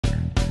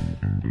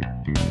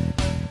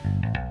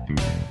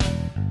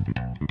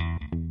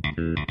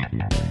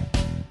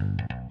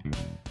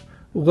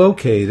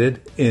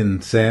Located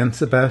in San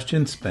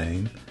Sebastian,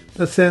 Spain,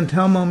 the San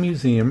Telmo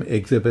Museum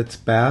exhibits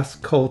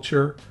Basque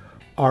culture,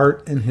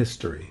 art, and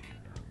history.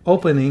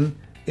 Opening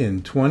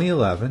in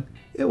 2011,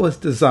 it was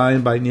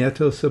designed by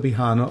Nieto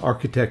Sobejano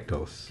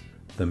Arquitectos.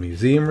 The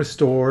museum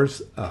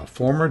restores a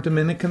former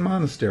Dominican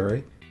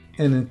monastery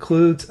and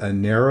includes a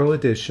narrow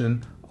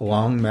addition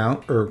along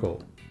Mount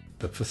Urgull.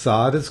 The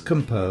facade is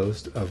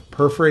composed of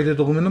perforated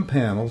aluminum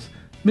panels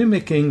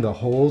mimicking the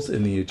holes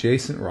in the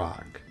adjacent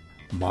rock.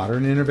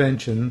 Modern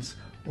interventions,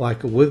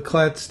 like a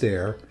wood-clad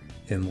stair,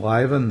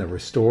 enliven the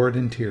restored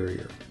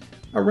interior.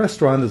 A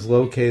restaurant is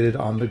located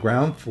on the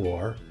ground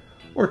floor,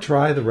 or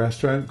try the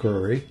restaurant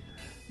Gure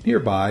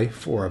nearby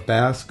for a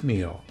Basque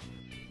meal.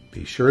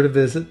 Be sure to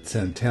visit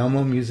San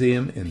Telmo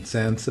Museum in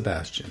San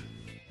Sebastian.